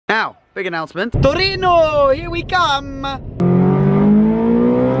Now, big announcement. Torino, here we come.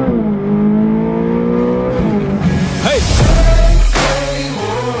 Hey.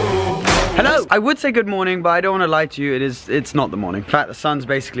 Hello. I would say good morning, but I don't want to lie to you. It's not the morning. In fact, the sun's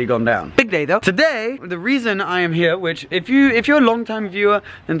basically gone down. Big day though. Today, the reason I am here, which if you're a long-time viewer,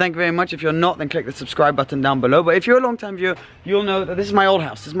 then thank you very much. If you're not, then click the subscribe button down below. But if you're a long-time viewer, you'll know that this is my old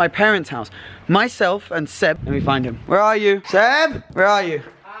house. This is my parents' house. Myself and Seb. Let me find him. Where are you? Seb? Where are you?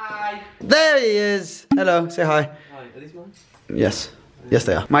 Hi. There he is. Hello. Say hi. Hi. Are these mine? Yes. Yes,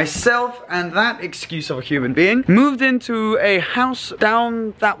 they are. Myself and that excuse of a human being moved into a house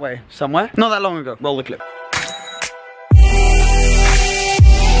down that way somewhere. Not that long ago. Roll the clip.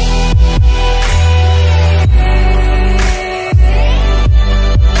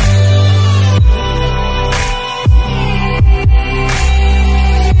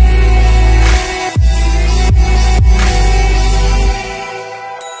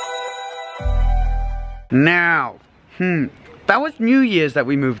 Now, that was New Year's that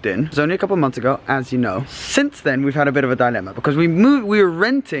we moved in. It was only a couple of months ago, as you know. Since then, we've had a bit of a dilemma because we were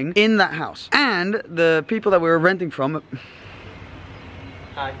renting in that house. And the people that we were renting from...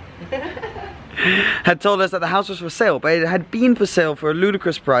 Hi. had told us that the house was for sale, but it had been for sale for a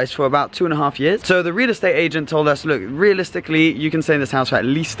ludicrous price for about 2.5 years. So the real estate agent told us, look, realistically, you can stay in this house for at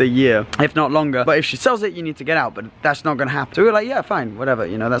least a year, if not longer. But if she sells it, you need to get out, but that's not gonna happen. So we were like, yeah, fine, whatever,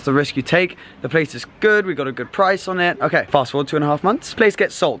 you know, that's the risk you take. The place is good, we got a good price on it. Okay, fast forward 2.5 months, place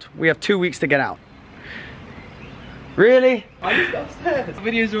gets sold. We have 2 weeks to get out. Really? I just upstairs. The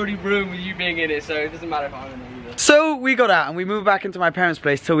video's already ruined with you being in it, so it doesn't matter if I'm in it either. So we got out and we moved back into my parents'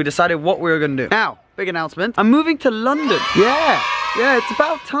 place till we decided what we were gonna do. Now, big announcement. I'm moving to London. Yeah, it's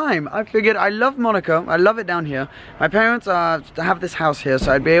about time. I figured I love Monaco. I love it down here. My parents have this house here,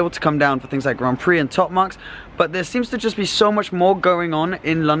 so I'd be able to come down for things like Grand Prix and Top Marks. But there seems to just be so much more going on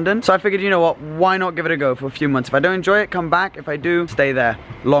in London. So I figured, you know what, why not give it a go for a few months? If I don't enjoy it, come back. If I do, stay there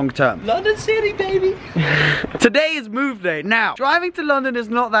long term. London City, baby. Today is move day. Now, driving to London is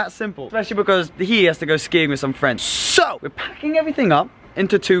not that simple, especially because he has to go skiing with some friends. So we're packing everything up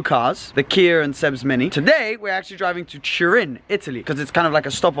into 2 cars, the Kia and Seb's Mini. Today, we're actually driving to Turin, Italy, because it's kind of like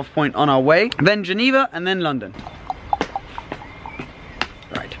a stop-off point on our way. Then Geneva, and then London.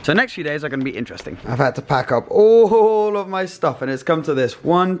 Right, so next few days are gonna be interesting. I've had to pack up all of my stuff, and it's come to this.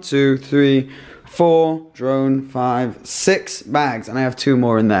 1, 2, 3, 4, drone, 5, 6 bags, and I have 2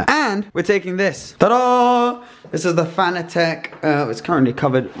 more in there. And we're taking this. Ta-da! This is the Fanatec, it's currently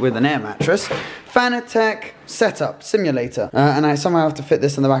covered with an air mattress. Fanatec setup simulator, and I somehow have to fit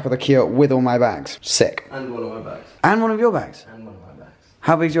this in the back of the Kia with all my bags. Sick. And one of my bags. And one of your bags? And one of my bags.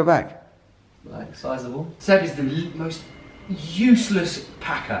 How big's your bag? Like, sizable. Seb is the most useless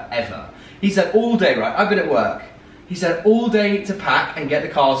packer ever. He said all day, right? I've been at work. He said all day to pack and get the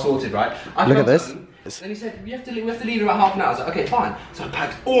car sorted, right? Look at this. Then he said, we have to leave in about half an hour. I was like, okay, fine. So I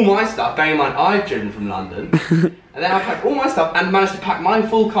packed all my stuff, bearing in mind I've driven from London. And then I packed all my stuff and managed to pack my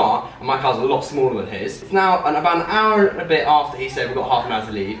full car, and my car's a lot smaller than his. It's now about an hour and a bit after he said we've got half an hour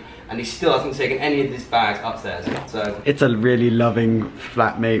to leave, and he still hasn't taken any of these bags upstairs. So it's a really loving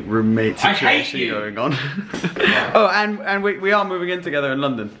flatmate, roommate situation going on. Oh, and we are moving in together in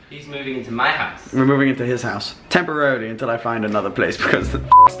London. He's moving into my house. We're moving into his house. Temporarily until I find another place because the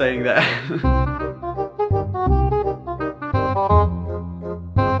staying there.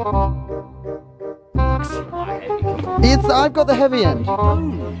 I've got the heavy end.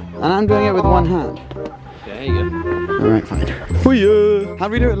 And I'm doing it with one hand. Okay, there you go. Alright, fine. Oh yeah.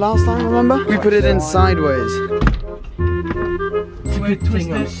 How'd we do it last time, remember? We put it in sideways. It's a good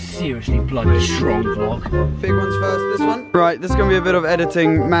thing I'm seriously bloody strong vlog. Big ones first, this one. Right, this is gonna be a bit of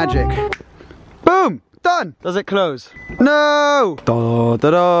editing magic. Boom! Done! Does it close? No! Da da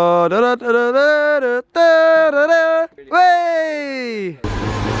da da da da da da da da. Way!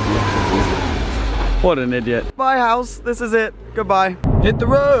 What an idiot. Bye house, this is it. Goodbye. Hit the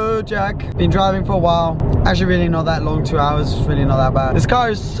road, Jack. Been driving for a while. Actually really not that long, 2 hours. Really not that bad. This car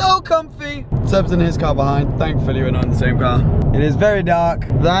is so comfy. Seb's in his car behind. Thankfully we're not in the same car. It is very dark.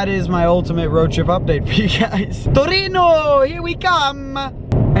 That is my ultimate road trip update for you guys. Torino, here we come.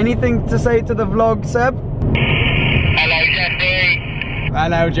 Anything to say to the vlog, Seb? Hello, Jeffrey.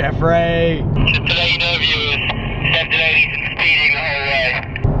 Hello, Jeffrey. Just to let you know, viewers, Seb Delanney's been speeding the whole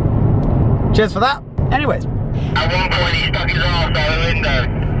way. Cheers for that. Anyways. At one point, he stuck his arse out the window.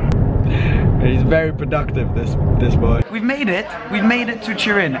 He's very productive, this boy. We've made it to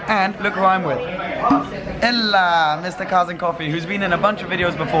Turin, and look who I'm with. Ella, Mr. Cars and Coffee, who's been in a bunch of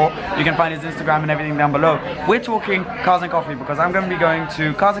videos before. You can find his Instagram and everything down below. We're talking Cars and Coffee because I'm going to be going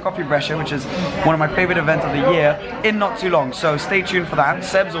to Cars and Coffee Brescia, which is one of my favorite events of the year, in not too long. So stay tuned for that.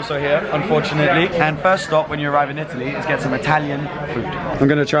 Seb's also here, unfortunately. And first stop when you arrive in Italy is get some Italian food. I'm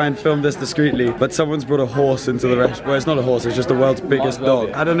going to try and film this discreetly, but someone's brought a horse into the restaurant. Well, it's not a horse, it's just the world's biggest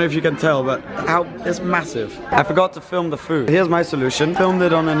dog. I don't know if you can tell, but it's massive. I forgot to film the food. Here's my solution. Filmed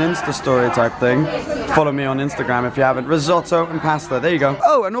it on an Insta story type thing. Follow me on Instagram if you haven't. Risotto and pasta. There you go.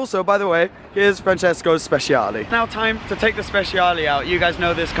 Oh, and also, by the way, here's Francesco's Speciale. Now time to take the Speciale out. You guys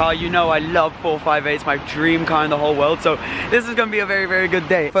know this car. You know I love 458. It's my dream car in the whole world. So this is going to be a very, very good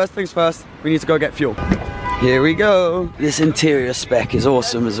day. First things first, we need to go get fuel. Here we go. This interior spec is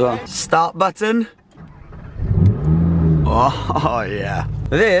awesome as well. Start button. Oh yeah.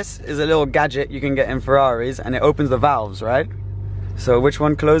 This is a little gadget you can get in Ferraris, and it opens the valves, right? So which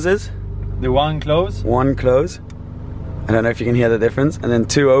one closes? The one close. One close. I don't know if you can hear the difference. And then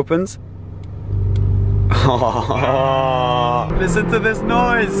two opens. Oh, listen to this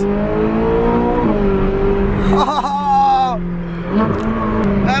noise. Oh,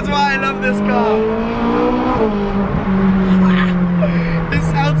 that's why I love this car. It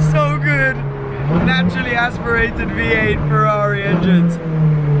sounds so good. Naturally aspirated V8 Ferrari engines.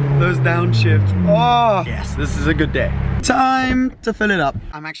 Those downshifts. Oh, yes, this is a good day. Time to fill it up.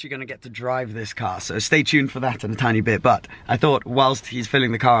 I'm actually going to get to drive this car, so stay tuned for that in a tiny bit. But I thought whilst he's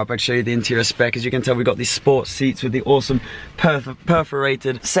filling the car up, I'd show you the interior spec. As you can tell, we've got these sports seats with the awesome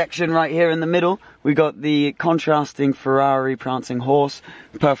perforated section right here in the middle. We got the contrasting Ferrari prancing horse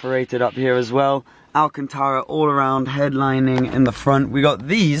perforated up here as well. Alcantara all around headlining in the front. We got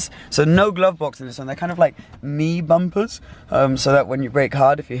these, so no glove box in this one. They're kind of like knee bumpers, so that when you brake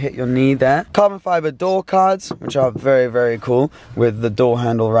hard, if you hit your knee there. Carbon fiber door cards, which are very, very cool, with the door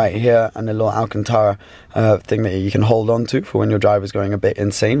handle right here and a little Alcantara thing that you can hold on to for when your driver's going a bit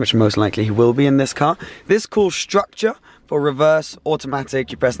insane, which most likely he will be in this car. This cool structure for reverse,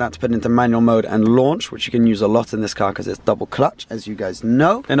 automatic, you press that to put it into manual mode and launch, which you can use a lot in this car because it's double clutch, as you guys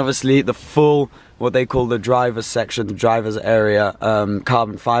know. And obviously the full, what they call the driver's section, the driver's area,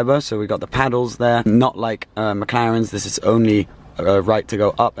 carbon fiber. So we got the paddles there, not like McLaren's. This is only right to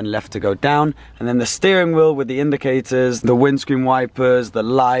go up and left to go down, and then the steering wheel with the indicators, the windscreen wipers, the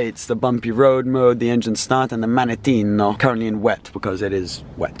lights, the bumpy road mode, the engine start, and the manettino, currently in wet because it is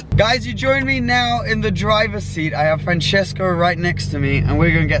wet. Guys, you join me now in the driver's seat. I have Francesco right next to me, and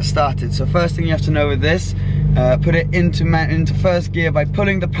we're gonna get started. So first thing you have to know with this, put it into first gear by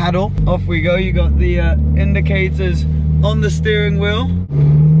pulling the paddle. Off we go. You got the indicators on the steering wheel.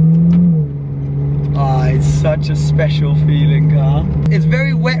 Ah, it's such a special feeling car. It's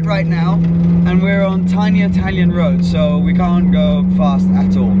very wet right now, and we're on tiny Italian roads, so we can't go fast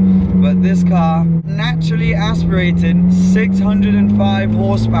at all. But this car, naturally aspirated 605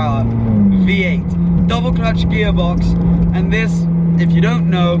 horsepower V8, double clutch gearbox, and this, if you don't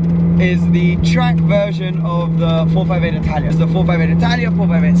know, is the track version of the 458 Italia. It's the 458 Italia,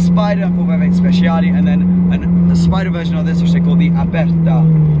 458 Spider, and 458 Speciale, and then a Spider version of this, which they call the Aperta,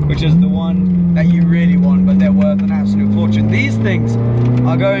 which is the one that you really want, but they're worth an absolute fortune. These things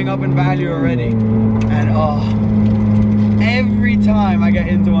are going up in value already, and oh, every time I get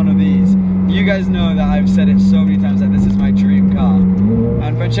into one of these, you guys know that I've said it so many times that this is my dream car.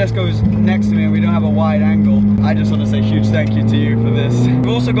 And Francesco's next to me and we don't have a wide angle. I just want to say huge thank you to you for this. We've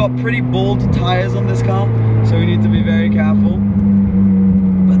also got pretty bald tires on this car, so we need to be very careful.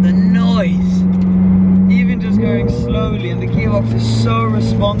 But the noise, even just going slowly, and the gearbox is so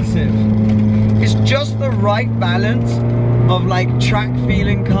responsive. It's just the right balance of like track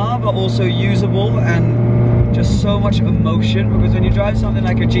feeling car, but also usable and just so much emotion, because when you drive something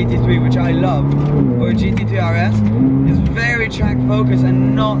like a GT3, which I love, or a GT3 RS, it's very track focused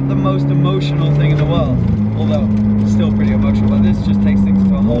and not the most emotional thing in the world. Although, it's still pretty emotional, but this just takes things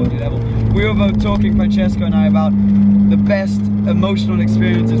to a whole new level. We were both talking, Francesco and I, about the best emotional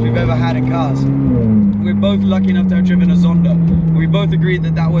experiences we've ever had in cars. We're both lucky enough to have driven a Zonda. We both agreed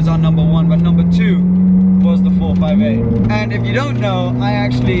that that was our number one, but number two was the 458. And if you don't know, I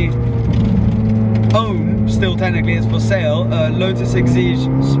actually own, still technically it's for sale, Lotus Exige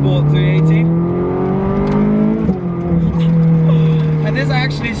Sport 380. And this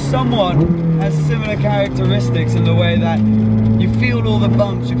actually somewhat has similar characteristics in the way that you feel all the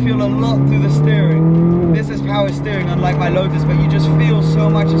bumps, you feel a lot through the steering. This is power steering, unlike my Lotus, but you just feel so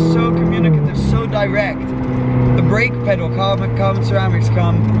much, it's so communicative, so direct. The brake pedal, carbon ceramics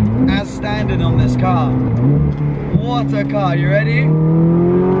come as standard on this car. What a car, you ready?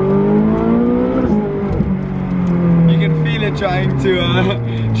 here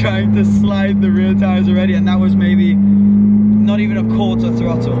trying to slide the rear tires already, and that was maybe not even a quarter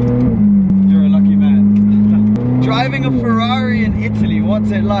throttle. You're a lucky man. Driving a Ferrari in Italy,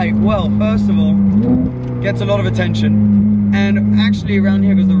 what's it like? Well, first of all, gets a lot of attention. And actually around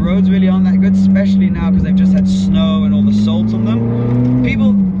here, because the roads really aren't that good, especially now because they've just had snow and all the salt on them.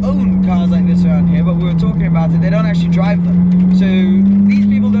 People own cars like this around here, but we were talking about it, they don't actually drive them. So these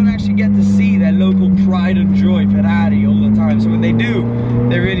people don't actually get to see their local pride and joy, Ferrari, all the time. So when they do,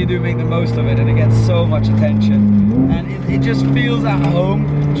 they really do make the most of it, and it gets so much attention. And it just feels at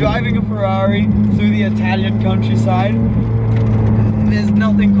home, driving a Ferrari through the Italian countryside. There's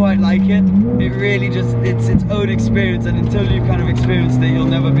nothing quite like it. It really just, it's its own experience, and until you've kind of experienced it, you'll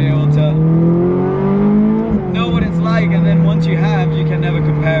never be able to know what it's like, and then once you have, you can never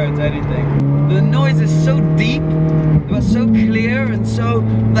compare it to anything. The noise is so deep, but so clear, and so,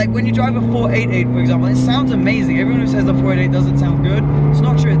 like when you drive a 488, for example, it sounds amazing. Everyone who says the 488 doesn't sound good, it's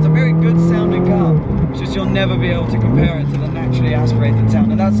not true. It's a very good sounding car. It's just you'll never be able to compare it to the naturally aspirated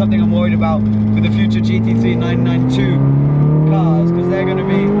sound, and that's something I'm worried about with the future GT3 992 cars, because they're going to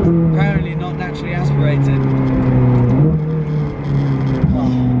be apparently not naturally aspirated.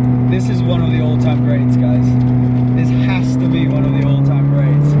 Oh, this is one of the all-time greats, guys. This has to be one of the all-time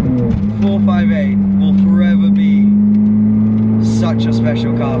greats. 458 will forever be such a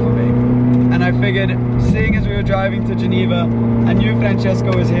special car for me. And I figured, seeing as we were driving to Geneva, I knew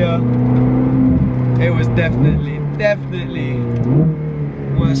Francesco was here. It was definitely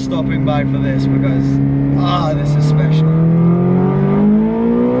worth stopping by for this, because this is special.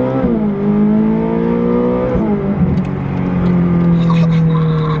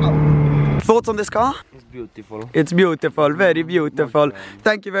 Thoughts on this car? It's beautiful. It's beautiful, very beautiful.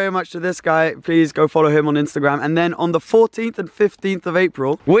 Thank you very much to this guy. Please go follow him on Instagram. And then on the 14th and 15th of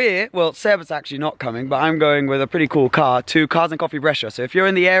April, well, Seb's actually not coming, but I'm going with a pretty cool car to Cars and Coffee Brescia. So if you're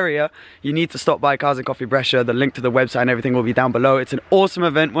in the area, you need to stop by Cars and Coffee Brescia. The link to the website and everything will be down below. It's an awesome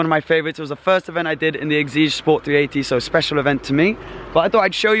event, one of my favorites. It was the first event I did in the Exige Sport 380, so special event to me. But I thought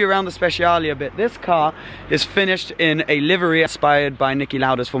I'd show you around the Speciale a bit. This car is finished in a livery inspired by Niki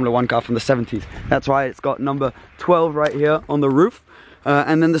Lauda's Formula 1 car from the 70s. That's why it's got number 12 right here on the roof.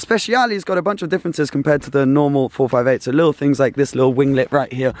 And then the Speciale's got a bunch of differences compared to the normal 458. So little things like this little winglet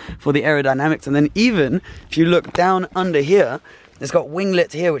right here for the aerodynamics. And then even if you look down under here, it's got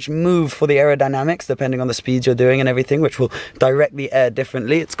winglets here which move for the aerodynamics depending on the speeds you're doing and everything, which will direct the air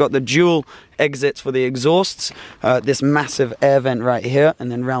differently. It's got the dual exits for the exhausts, this massive air vent right here,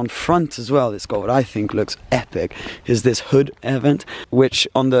 and then round front as well, it's got what I think looks epic, is this hood air vent, which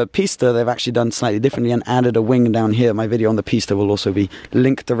on the Pista they've actually done slightly differently and added a wing down here. My video on the Pista will also be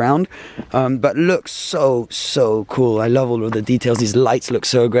linked around, but looks so cool. I love all of the details. These lights look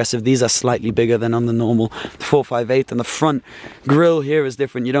so aggressive. These are slightly bigger than on the normal 458, and the front grille here is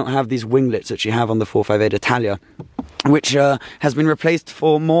different. You don't have these winglets that you have on the 458 Italia, which has been replaced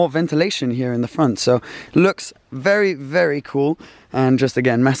for more ventilation here in the front. So looks very cool. And just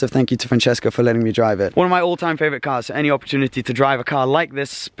again, massive thank you to Francesco for letting me drive it. One of my all-time favorite cars. So any opportunity to drive a car like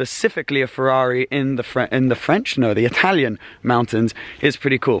this, specifically a Ferrari in the Italian mountains, is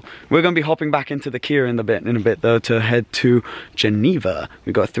pretty cool. We're going to be hopping back into the Kia in a bit though, to head to Geneva.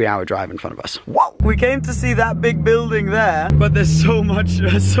 We've got a 3-hour drive in front of us. Whoa! We came to see that big building there, but there's so much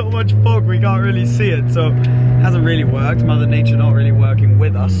fog we can't really see it. So it hasn't really worked. Mother Nature not really working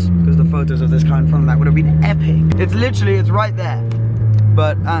with us, because the photos of this car in front of that would have been epic. It's right there.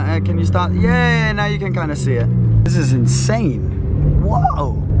 But can you start? Yeah, now you can kind of see it. This is insane.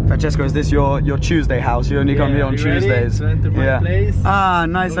 Whoa. Francesco, is this your Tuesday house? You only come here on Tuesdays. My place. Ah,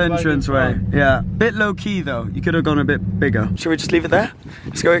 nice entranceway. Yeah. Bit low key though. You could have gone a bit bigger. Should we just leave it there?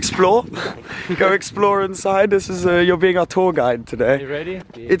 Let's go explore. Go explore inside. This is you're being our tour guide today. You ready?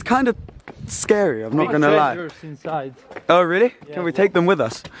 It's kind of scary, I'm not gonna lie. Inside. Oh really? Yeah, can we take them with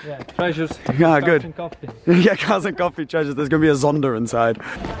us? Yeah, treasures. Yeah, good. And coffee. Yeah, cars and coffee treasures. There's gonna be a Zonda inside.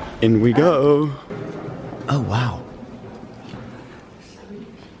 In we go. Oh wow.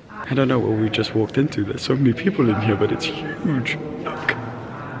 I don't know what we just walked into. There's so many people in here, but it's huge. Look.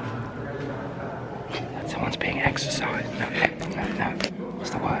 Someone's being exorcised. No.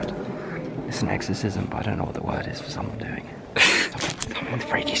 What's the word? It's an exorcism, but I don't know what the word is for someone doing it. Something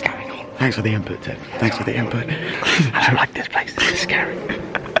freaky's going on. Thanks for the input, Tim. Thanks for the input. I don't like this place. This is scary.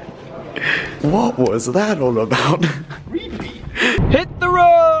 What was that all about? Creepy. Hit the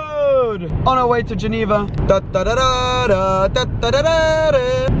road! On our way to Geneva. Da, da, da, da, da, da, da, da,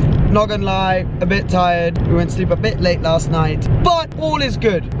 da. Not gonna lie, a bit tired. We went to sleep a bit late last night, but all is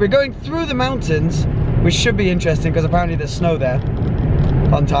good. We're going through the mountains, which should be interesting because apparently there's snow there.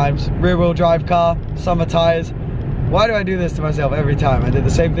 Fun times. Rear wheel drive car, summer tires. Why do I do this to myself every time? I did the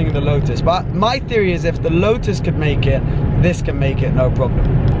same thing in the Lotus. But my theory is if the Lotus could make it, this can make it, no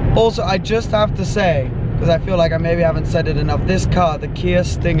problem. Also, I just have to say, because I feel like I maybe haven't said it enough, this car, the Kia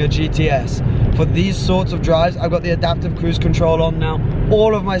Stinger GTS, for these sorts of drives, I've got the adaptive cruise control on now,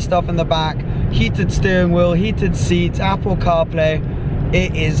 all of my stuff in the back, heated steering wheel, heated seats, Apple CarPlay.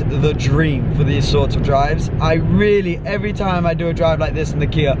 It is the dream for these sorts of drives. I really, every time I do a drive like this in the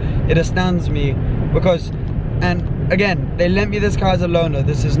Kia, it astounds me because, and again, they lent me this car as a loaner.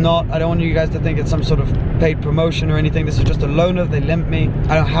 This is not, I don't want you guys to think it's some sort of paid promotion or anything. This is just a loaner, they lent me.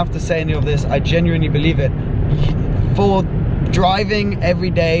 I don't have to say any of this, I genuinely believe it. For driving every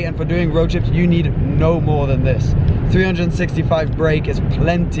day and for doing road trips, you need no more than this. 365 brake is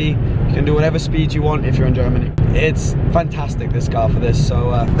plenty. You can do whatever speed you want if you're in Germany. It's fantastic, this car, for this.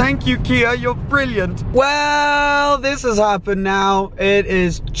 So thank you, Kia, you're brilliant. Well, this has happened now. It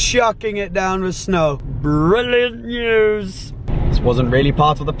is chucking it down with snow. Brilliant news. This wasn't really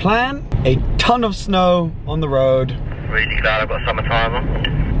part of the plan. A ton of snow on the road. Really glad I've got summer tyre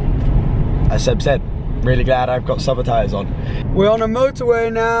on. As Seb said, really glad I've got summer tyres on. We're on a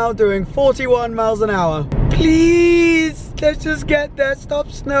motorway now doing 41 miles an hour. Please, let's just get there, stop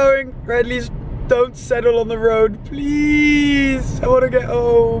snowing, or at least don't settle on the road, please. I want to get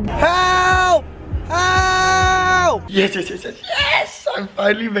home. Help! Help! Yes, yes, yes, yes, yes! I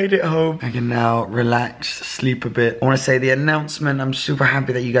finally made it home. I can now relax, sleep a bit. I want to say the announcement. I'm super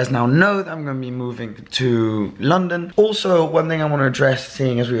happy that you guys now know that I'm going to be moving to London. Also, one thing I want to address,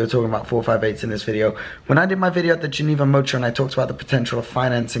 seeing as we were talking about 458s in this video, when I did my video at the Geneva Motor and I talked about the potential of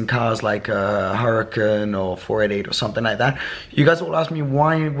financing cars like a Hurricane or 488 or something like that, you guys all asked me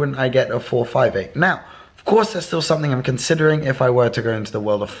why wouldn't I get a 458. Now, of course, there's still something I'm considering if I were to go into the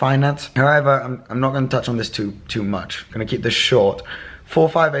world of finance. However, I'm not going to touch on this too much. I'm going to keep this short.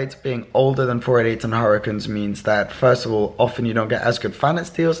 458s being older than 488s and Hurricanes means that, first of all, often you don't get as good finance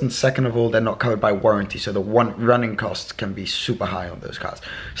deals, and second of all, they're not covered by warranty, so the running costs can be super high on those cars.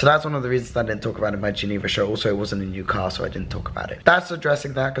 So that's one of the reasons I didn't talk about it in my Geneva show. Also, it wasn't a new car, so I didn't talk about it. That's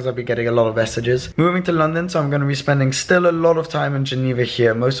addressing that because I'll be getting a lot of messages. Moving to London, so I'm going to be spending still a lot of time in Geneva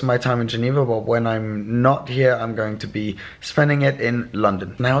here, most of my time in Geneva, but when I'm not here, I'm going to be spending it in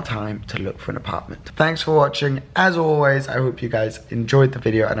London. Now time to look for an apartment. Thanks for watching. As always, I hope you guys enjoyed the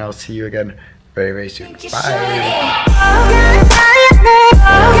video, and I'll see you again very, very soon. Bye.